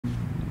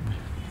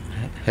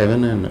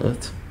heaven and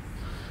earth.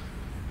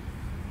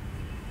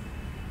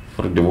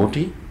 For a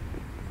devotee,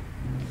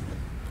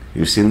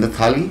 you've seen the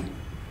thali?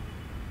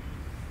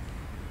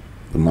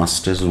 The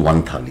master is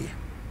one thali.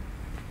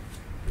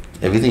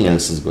 Everything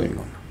else is going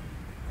on.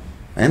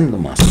 And the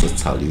master's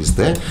thali is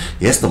there.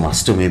 Yes, the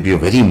master may be a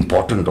very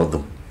important or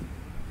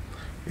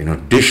the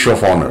dish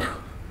of honor.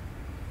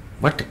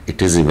 But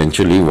it is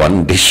eventually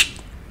one dish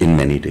in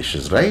many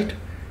dishes, right?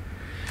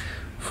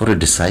 For a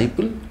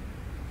disciple,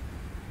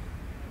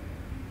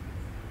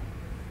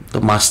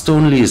 the master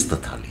only is the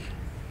thali.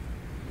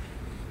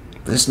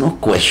 There is no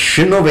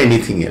question of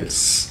anything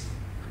else.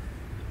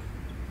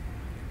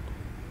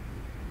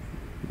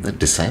 The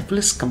disciple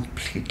is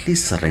completely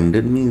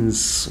surrendered,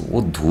 means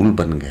वो धूल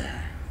बन गया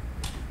है.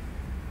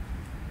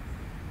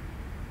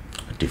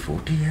 A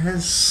devotee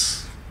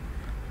has,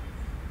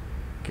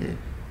 okay,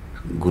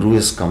 Guru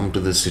has come to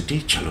the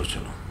city, chalo.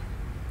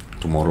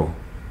 Tomorrow,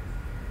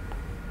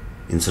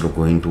 instead of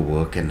going to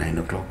work at 9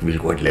 o'clock, we'll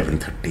go at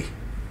 11:30.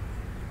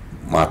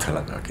 Matha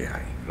laga ke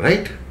aaye,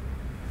 right?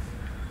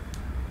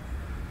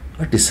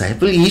 A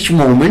disciple each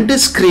moment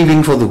is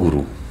craving for the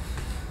Guru.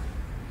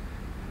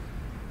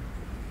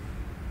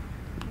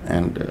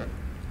 And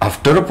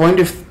after a point,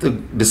 if the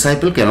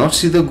disciple cannot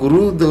see the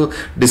Guru, the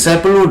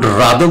disciple would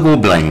rather go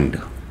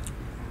blind.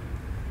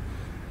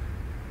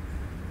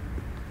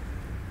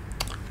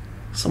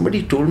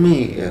 Somebody told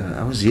me,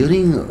 I was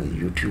hearing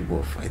YouTube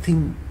of, I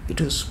think it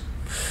was,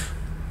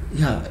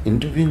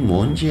 interviewing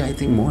Mohanji. I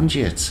think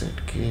Mohanji had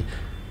said, okay,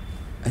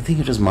 I think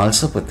it was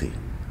Malsapati.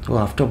 So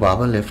after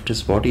Baba left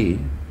his body,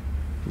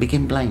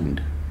 became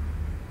blind.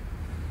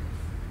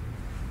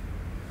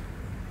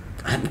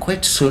 I'm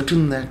quite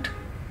certain that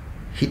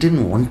he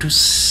didn't want to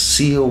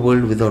see a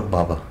world without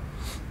Baba.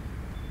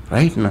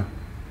 Right now.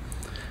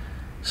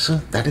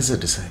 So that is a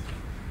disciple.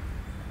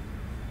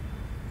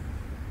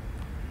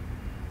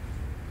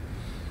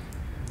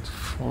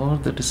 For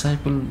the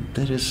disciple,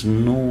 there is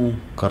no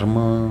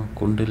karma,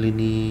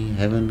 kundalini,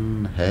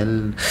 heaven,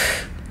 hell,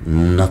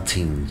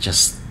 nothing,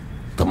 just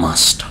the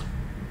master.